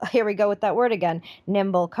 nimble, here we go with that word again,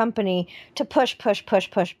 nimble company to push.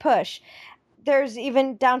 There's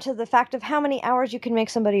even down to the fact of how many hours you can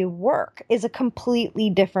make somebody work is a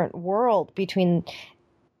completely different world between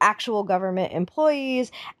actual government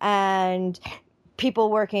employees and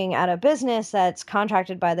people working at a business that's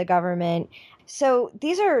contracted by the government. So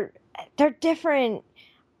they're different.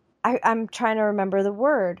 I'm trying to remember the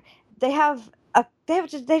word. They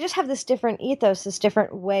just have this different ethos, this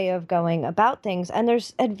different way of going about things, and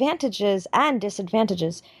there's advantages and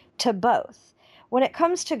disadvantages to both. When it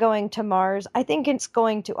comes to going to Mars, I think it's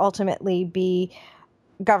going to ultimately be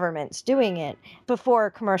governments doing it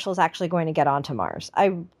before commercials actually going to get onto Mars.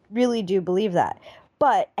 I really do believe that.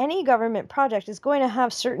 But any government project is going to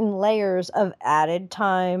have certain layers of added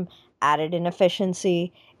time, added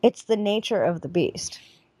inefficiency. It's the nature of the beast.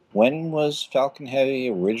 When was Falcon Heavy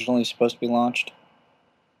originally supposed to be launched?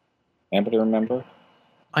 Anybody remember?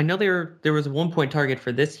 I know there was a 1-point target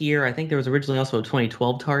for this year. I think there was originally also a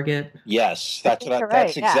 2012 target. Yes, that's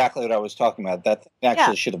exactly what I was talking about. That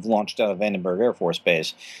actually should have launched out of Vandenberg Air Force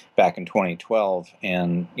Base back in 2012,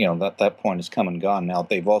 and that point is come and gone. Now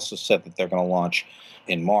they've also said that they're going to launch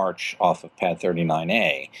in March off of Pad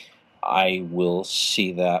 39A. I will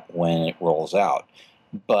see that when it rolls out,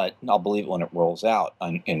 but I'll believe it when it rolls out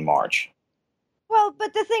in March. Well,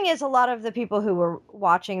 but the thing is, a lot of the people who were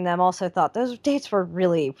watching them also thought those dates were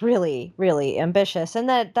really, really, really ambitious. And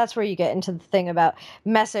that's where you get into the thing about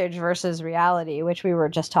message versus reality, which we were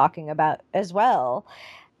just talking about as well.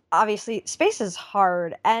 Obviously, space is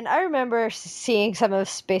hard. And I remember seeing some of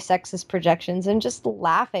SpaceX's projections and just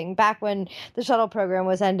laughing back when the shuttle program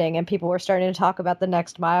was ending and people were starting to talk about the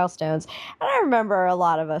next milestones. And I remember a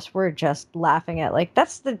lot of us were just laughing at, like,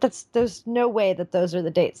 there's no way that those are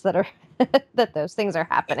the dates that are that those things are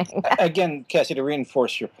happening. Again, Cassie, to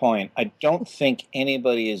reinforce your point, I don't think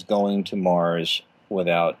anybody is going to Mars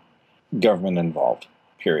without government involved,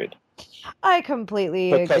 period. I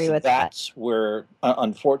completely agree with that. Because that's where,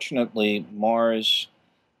 unfortunately,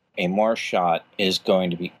 a Mars shot is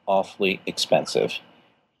going to be awfully expensive.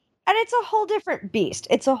 And it's a whole different beast.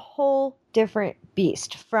 It's a whole different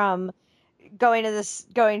beast from going to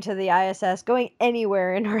the ISS, going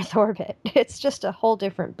anywhere in Earth orbit. It's just a whole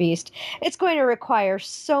different beast. It's going to require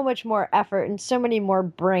so much more effort and so many more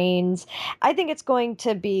brains. I think it's going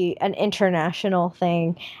to be an international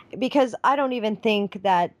thing because I don't even think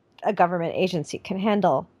that a government agency can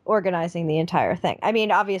handle organizing the entire thing. I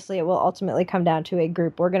mean, obviously it will ultimately come down to a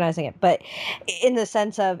group organizing it, but in the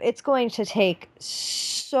sense of it's going to take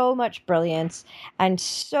so much brilliance and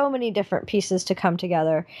so many different pieces to come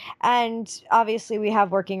together. And obviously we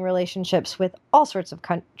have working relationships with all sorts of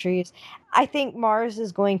countries. I think Mars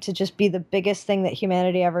is going to just be the biggest thing that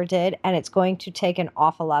humanity ever did, and it's going to take an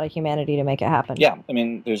awful lot of humanity to make it happen. Yeah, I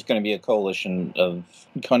mean, there's going to be a coalition of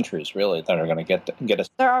countries, really, that are going to get us.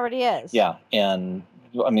 There already is. Yeah, and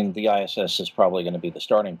I mean, the ISS is probably going to be the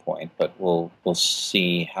starting point, but we'll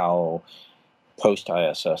see how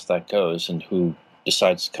post-ISS that goes and who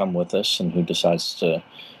decides to come with us and who decides to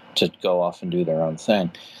go off and do their own thing.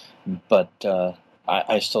 But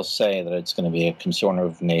I still say that it's going to be a consortium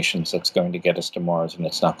of nations that's going to get us to Mars, and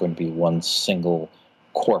it's not going to be one single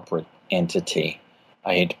corporate entity.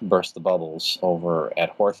 I hate to burst the bubbles over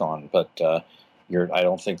at Hawthorne, but I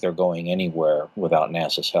don't think they're going anywhere without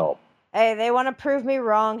NASA's help. Hey, they want to prove me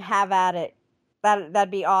wrong, have at it.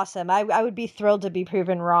 That'd be awesome. I would be thrilled to be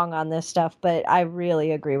proven wrong on this stuff, but I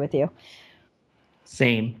really agree with you.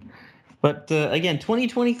 Same. But again,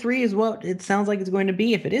 2023 is what it sounds like it's going to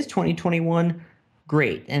be. If it is 2021,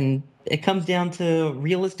 great. And it comes down to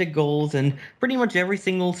realistic goals, and pretty much every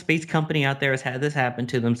single space company out there has had this happen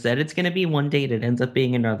to them, said it's going to be one date, it ends up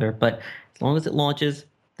being another. But as long as it launches,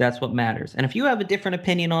 that's what matters. And if you have a different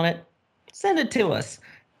opinion on it, send it to us.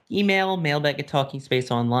 Email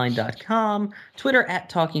mailbag@talkingspaceonline.com, Twitter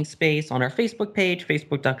 @talkingspace, on our Facebook page,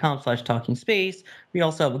 facebook.com/talkingspace. We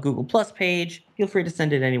also have a Google Plus page. Feel free to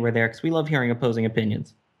send it anywhere there because we love hearing opposing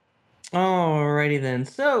opinions. Alrighty then.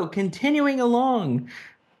 So, continuing along.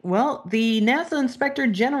 Well, the NASA Inspector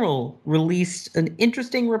General released an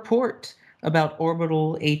interesting report about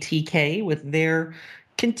orbital ATK with their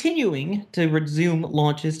continuing to resume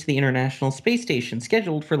launches to the International Space Station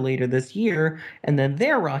scheduled for later this year, and then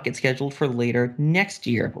their rocket scheduled for later next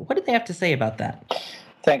year. But what did they have to say about that?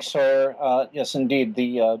 Thanks, sir. Yes, indeed.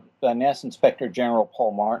 The NASA Inspector General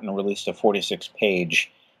Paul Martin released a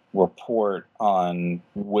 46-page report on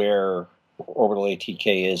where orbital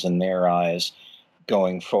ATK is in their eyes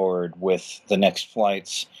going forward with the next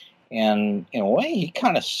flights And in a way, he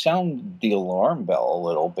kind of sounded the alarm bell a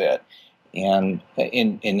little bit. And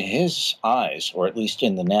in his eyes, or at least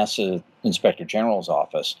in the NASA Inspector General's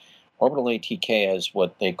office, orbital ATK is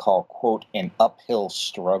what they call, quote, an uphill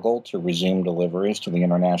struggle to resume deliveries to the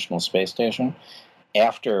International Space Station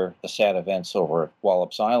after the sad events over at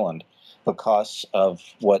Wallops Island, because of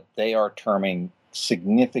what they are terming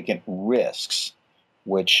significant risks,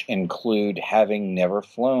 which include having never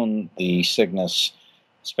flown the Cygnus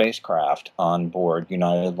spacecraft on board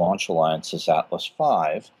United Launch Alliance's Atlas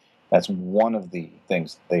V. That's one of the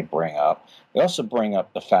things that they bring up. They also bring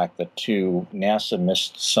up the fact that, too, NASA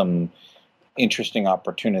missed some interesting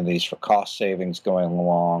opportunities for cost savings going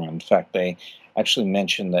along. In fact, they actually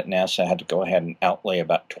mentioned that NASA had to go ahead and outlay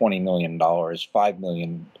about $20 million, $5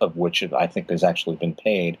 million of which I think has actually been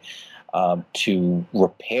paid, to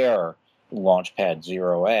repair Launch Pad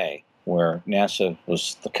 0A, where NASA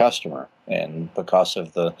was the customer. And because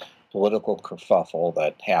of the political kerfuffle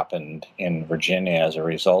that happened in Virginia as a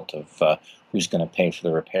result of who's going to pay for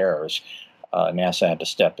the repairs, NASA had to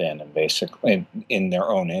step in and basically, in their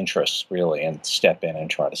own interests, really, and step in and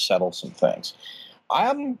try to settle some things.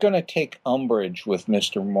 I'm going to take umbrage with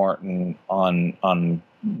Mr. Martin on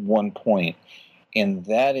one point, and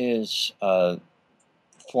that is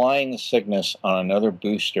flying the Cygnus on another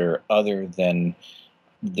booster other than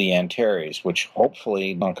the Antares, which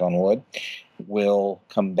hopefully, knock on wood, will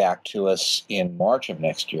come back to us in March of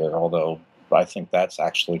next year, although I think that's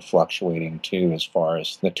actually fluctuating too as far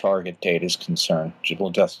as the target date is concerned.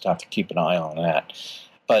 We'll just have to keep an eye on that.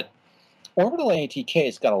 But orbital ATK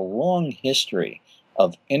has got a long history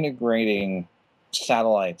of integrating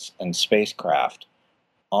satellites and spacecraft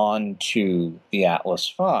onto the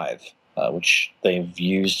Atlas V, which they've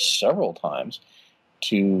used several times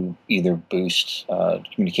to either boost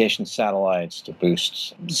communication satellites, to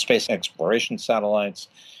boost space exploration satellites,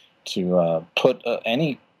 to put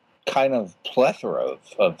any kind of plethora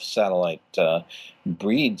of satellite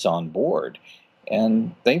breeds on board.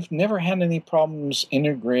 And they've never had any problems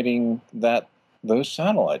integrating those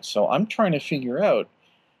satellites. So I'm trying to figure out,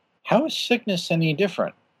 how is Cygnus any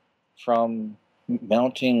different from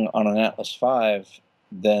mounting on an Atlas V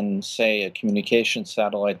than, say, a communication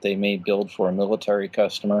satellite they may build for a military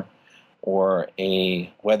customer, or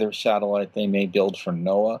a weather satellite they may build for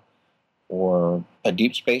NOAA, or a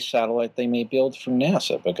deep space satellite they may build for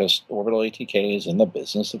NASA, because orbital ATK is in the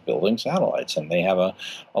business of building satellites, and they have a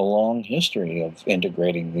long history of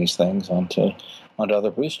integrating these things onto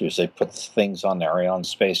other boosters. They put things on Orion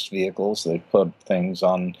space vehicles. They put things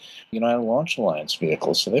on United Launch Alliance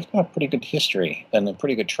vehicles. So they've got a pretty good history and a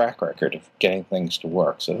pretty good track record of getting things to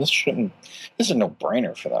work. So this is a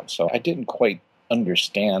no-brainer for them. So I didn't quite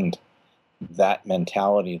understand that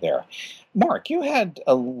mentality there. Mark, you had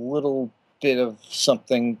a little bit of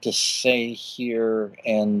something to say here,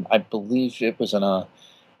 and I believe it was in a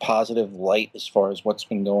positive light as far as what's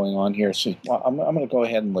been going on here. So I'm going to go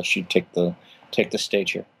ahead and let you take the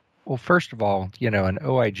stage here. Well, first of all, an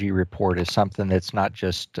OIG report is something that's not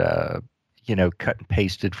just, cut and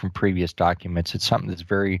pasted from previous documents. It's something that's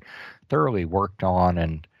very thoroughly worked on,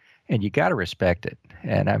 and you got to respect it.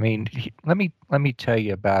 And I mean, let me tell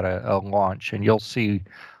you about a launch, and you'll see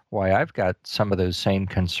why I've got some of those same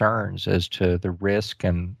concerns as to the risk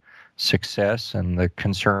and success and the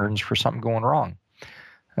concerns for something going wrong.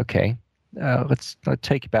 Okay. Let's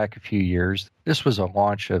take you back a few years. This was a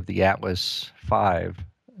launch of the Atlas V,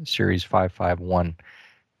 Series 551,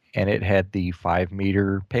 and it had the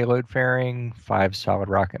 5-meter payload fairing, 5 solid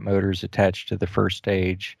rocket motors attached to the first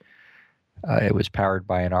stage. It was powered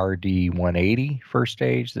by an RD-180 first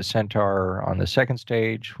stage. The Centaur on the second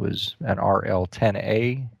stage was an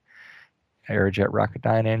RL-10A Aerojet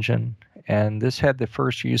Rocketdyne engine, and this had the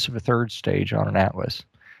first use of a third stage on an Atlas.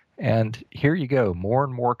 And here you go, more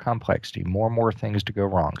and more complexity, more and more things to go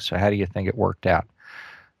wrong. So how do you think it worked out?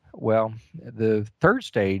 Well, the third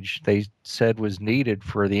stage, they said, was needed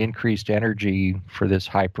for the increased energy for this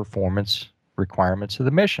high performance requirements of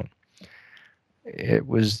the mission. It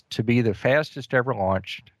was to be the fastest ever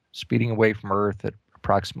launched, speeding away from Earth at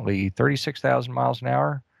approximately 36,000 miles an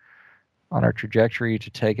hour on our trajectory to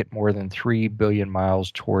take it more than 3 billion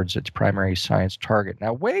miles towards its primary science target.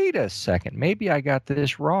 Now, wait a second. Maybe I got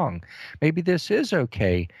this wrong. Maybe this is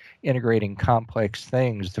okay, integrating complex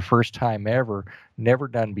things the first time ever, never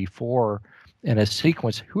done before in a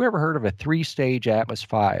sequence. Who ever heard of a 3-stage Atlas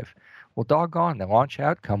V? Well, doggone, the launch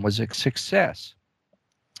outcome was a success.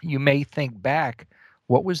 You may think back,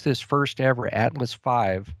 what was this first ever Atlas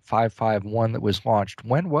V 551 that was launched?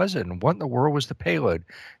 When was it? And what in the world was the payload?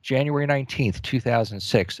 January 19th,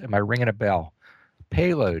 2006. Am I ringing a bell?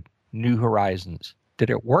 Payload, New Horizons. Did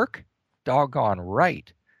it work? Doggone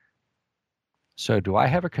right. So do I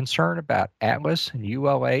have a concern about Atlas and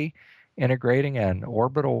ULA integrating an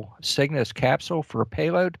orbital Cygnus capsule for a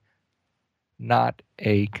payload? Not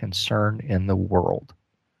a concern in the world.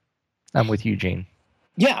 I'm with Eugene.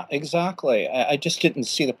 Yeah, exactly. I just didn't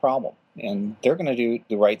see the problem. And they're going to do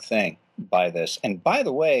the right thing by this. And by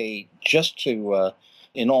the way, just to,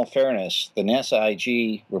 in all fairness, the NASA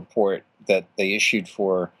IG report that they issued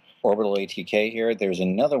for orbital ATK here, there's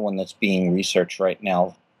another one that's being researched right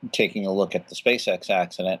now, taking a look at the SpaceX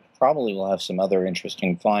accident. Probably will have some other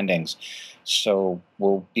interesting findings. So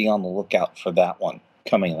we'll be on the lookout for that one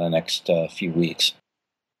coming in the next few weeks.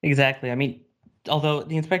 Exactly. I mean, although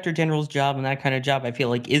the Inspector General's job and that kind of job, I feel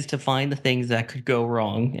like, is to find the things that could go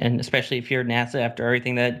wrong. And especially if you're NASA, after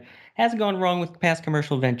everything that has gone wrong with past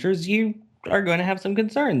commercial ventures, you are going to have some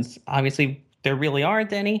concerns. Obviously, there really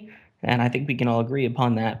aren't any, and I think we can all agree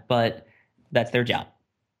upon that, but that's their job.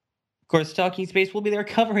 Of course, Talking Space will be there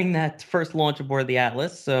covering that first launch aboard the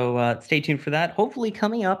Atlas, so stay tuned for that, hopefully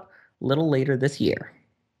coming up a little later this year.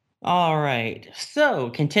 All right. So,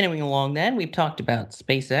 continuing along then, we've talked about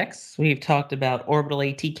SpaceX, we've talked about Orbital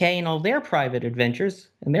ATK and all their private adventures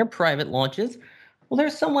and their private launches. Well,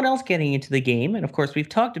 there's someone else getting into the game, and of course, we've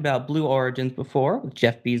talked about Blue Origins before with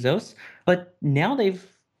Jeff Bezos, but now they've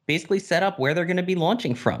basically set up where they're going to be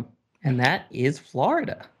launching from, and that is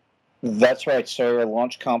Florida. That's right, sir.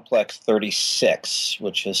 Launch Complex 36,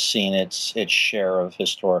 which has seen its share of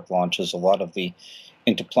historic launches. A lot of the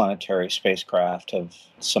interplanetary spacecraft of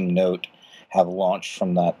some note have launched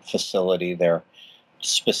from that facility there.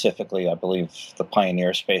 Specifically, I believe the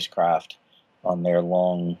Pioneer spacecraft on their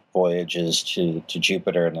long voyages to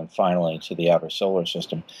Jupiter and then finally to the outer solar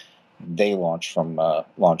system, they launched from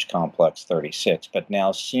Launch Complex 36. But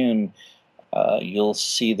now soon you'll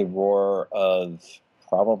see the roar of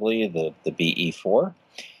probably the BE-4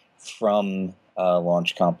 from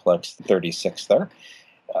Launch Complex 36 there.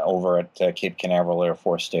 Over at Cape Canaveral Air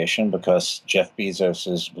Force Station, because Jeff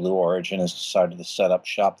Bezos' Blue Origin has decided to set up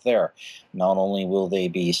shop there. Not only will they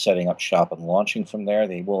be setting up shop and launching from there,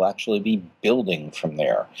 they will actually be building from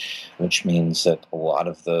there, which means that a lot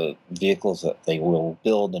of the vehicles that they will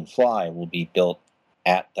build and fly will be built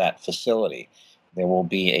at that facility. There will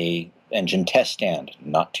be a engine test stand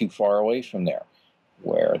not too far away from there,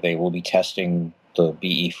 where they will be testing the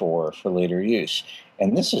BE-4 for later use.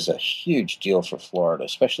 And this is a huge deal for Florida,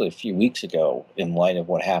 especially a few weeks ago in light of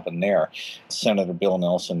what happened there. Senator Bill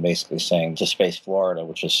Nelson basically saying to Space Florida,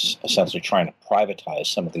 which is essentially trying to privatize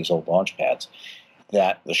some of these old launch pads,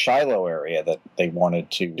 that the Shiloh area that they wanted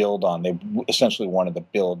to build on, they essentially wanted to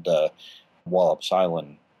build Wallops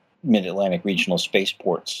Island, Mid-Atlantic Regional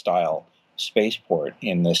Spaceport style spaceport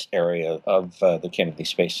in this area of the Kennedy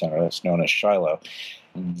Space Center that's known as Shiloh.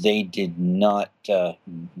 They did not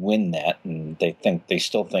win that, and they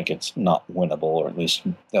still think it's not winnable, or at least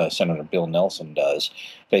Senator Bill Nelson does.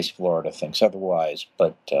 Space Florida thinks otherwise,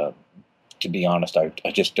 but to be honest, I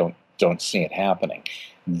just don't see it happening.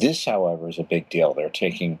 This, however, is a big deal. They're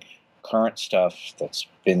taking current stuff that's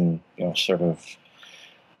been sort of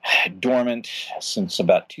dormant since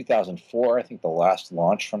about 2004. I think the last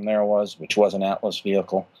launch from there which was an Atlas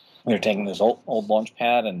vehicle. They're taking this old launch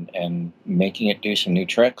pad and making it do some new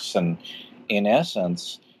tricks, and in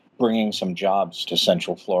essence, bringing some jobs to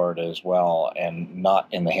Central Florida as well, and not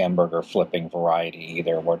in the hamburger flipping variety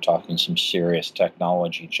either. We're talking some serious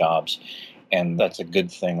technology jobs, and that's a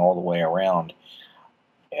good thing all the way around.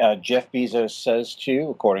 Jeff Bezos says, too,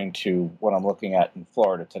 according to what I'm looking at in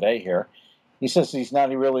Florida today here, he says he's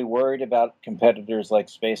not really worried about competitors like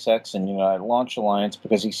SpaceX and United Launch Alliance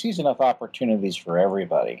because he sees enough opportunities for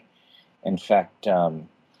everybody. In fact,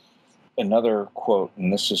 another quote,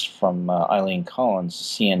 and this is from Eileen Collins,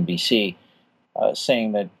 CNBC,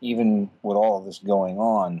 saying that even with all of this going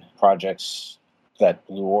on, projects that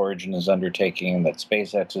Blue Origin is undertaking, that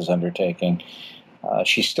SpaceX is undertaking,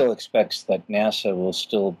 she still expects that NASA will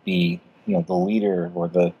still be, the leader, or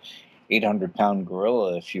the 800-pound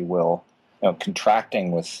gorilla, if you will,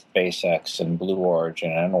 contracting with SpaceX and Blue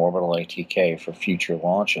Origin and Orbital ATK for future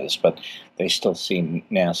launches, but they still see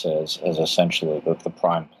NASA as essentially the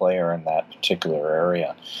prime player in that particular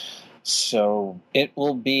area. So it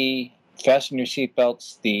will be, fasten your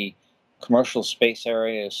seatbelts, the commercial space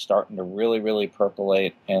area is starting to really, really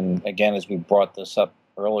percolate, and again, as we brought this up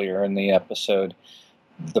earlier in the episode,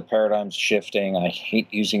 the paradigm's shifting. I hate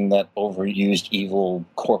using that overused evil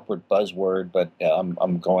corporate buzzword, but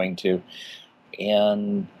I'm going to.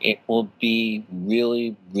 And it will be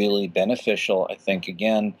really, really beneficial, I think,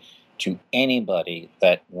 again, to anybody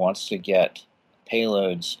that wants to get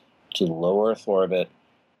payloads to low Earth orbit,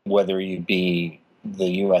 whether you be the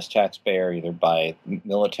U.S. taxpayer, either by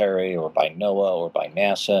military or by NOAA or by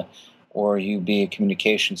NASA, or you be a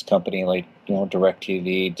communications company like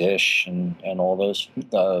DirecTV, Dish, and all those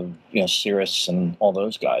Cirrus and all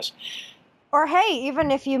those guys. Or hey,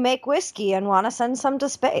 even if you make whiskey and want to send some to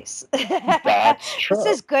space. That's true. This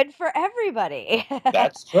is good for everybody.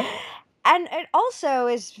 That's true. And it also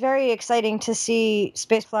is very exciting to see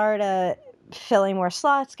Space Florida filling more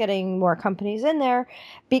slots, getting more companies in there,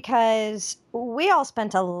 because we all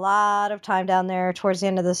spent a lot of time down there towards the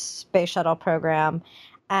end of the space shuttle program.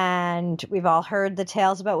 And we've all heard the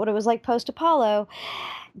tales about what it was like post-Apollo.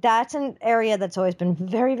 That's an area that's always been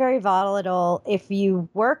very, very volatile. If you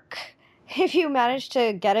managed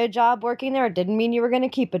to get a job working there, it didn't mean you were going to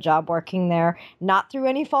keep a job working there, not through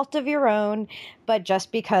any fault of your own, but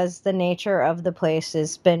just because the nature of the place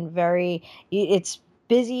has been it's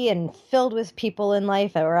busy and filled with people in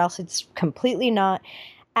life, or else it's completely not.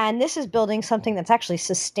 And this is building something that's actually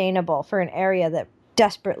sustainable for an area that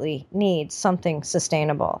desperately needs something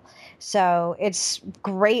sustainable. So it's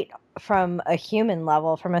great from a human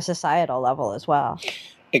level, from a societal level as well.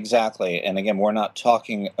 Exactly. And again, we're not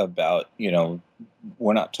talking about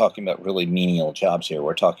really menial jobs here.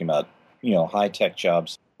 We're talking about, high-tech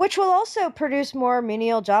jobs. Which will also produce more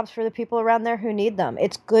menial jobs for the people around there who need them.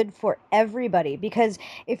 It's good for everybody, because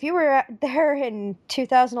if you were there in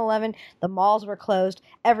 2011, the malls were closed,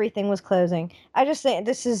 everything was closing. I just think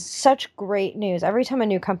this is such great news. Every time a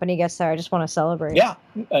new company gets there, I just want to celebrate. Yeah,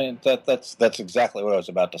 and that's exactly what I was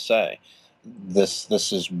about to say.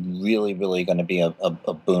 This is really, really going to be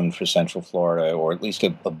a boon for Central Florida, or at least a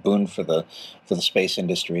boon for the space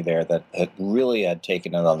industry there that really had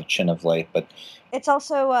taken it on the chin of late. But it's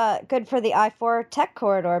also good for the I-4 tech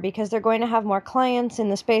corridor, because they're going to have more clients in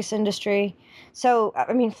the space industry. So,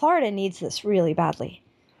 I mean, Florida needs this really badly.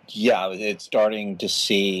 Yeah, it's starting to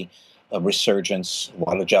see a resurgence. A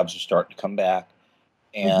lot of jobs are starting to come back,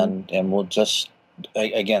 and we'll just.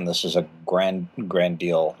 Again, this is a grand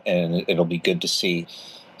deal, and it'll be good to see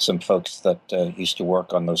some folks that used to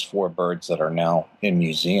work on those 4 birds that are now in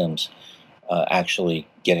museums actually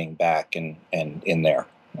getting back and in there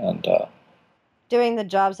and doing the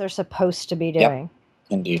jobs they're supposed to be doing. Yep,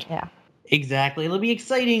 indeed. Yeah. Exactly. It'll be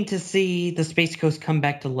exciting to see the Space Coast come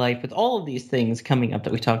back to life with all of these things coming up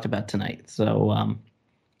that we talked about tonight. So,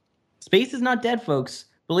 space is not dead, folks.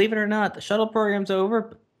 Believe it or not, the shuttle program's over,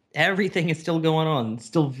 but everything is still going on. It's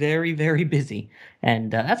still very, very busy.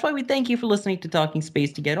 And that's why we thank you for listening to Talking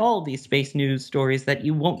Space, to get all of these space news stories that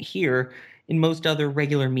you won't hear in most other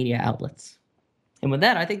regular media outlets. And with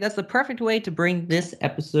that, I think that's the perfect way to bring this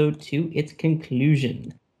episode to its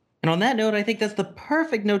conclusion. And on that note, I think that's the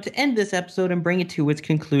perfect note to end this episode and bring it to its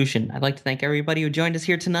conclusion. I'd like to thank everybody who joined us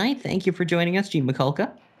here tonight. Thank you for joining us, Gene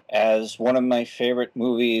McCulka. As one of my favorite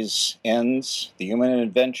movies ends, the human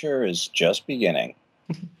adventure is just beginning.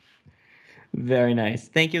 Very nice.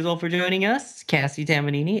 Thank you all for joining us, Cassie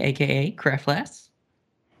Tamanini, a.k.a. Craftless.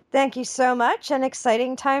 Thank you so much, and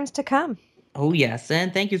exciting times to come. Oh, yes.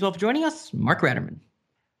 And thank you as well for joining us, Mark Ratterman.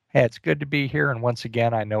 Hey, it's good to be here. And once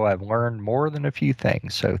again, I know I've learned more than a few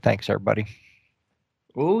things. So thanks, everybody.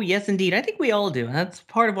 Oh, yes, indeed. I think we all do. That's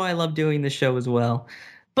part of why I love doing this show as well.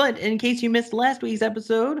 But in case you missed last week's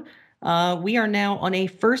episode, we are now on a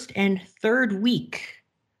first and third week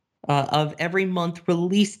of every month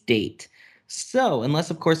release date. So,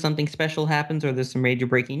 unless, of course, something special happens or there's some major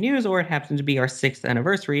breaking news, or it happens to be our 6th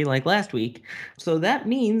anniversary like last week. So that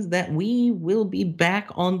means that we will be back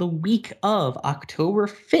on the week of October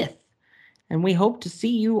 5th. And we hope to see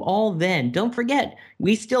you all then. Don't forget,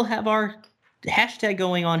 we still have our hashtag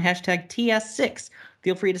going on, hashtag TS6.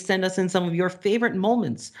 Feel free to send us in some of your favorite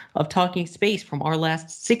moments of Talking Space from our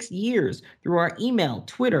last 6 years through our email,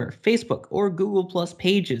 Twitter, Facebook, or Google Plus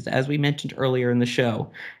pages, as we mentioned earlier in the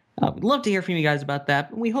show. We'd love to hear from you guys about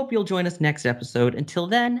that. We hope you'll join us next episode. Until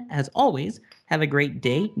then, as always, have a great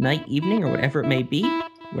day, night, evening, or whatever it may be,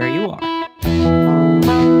 where you are.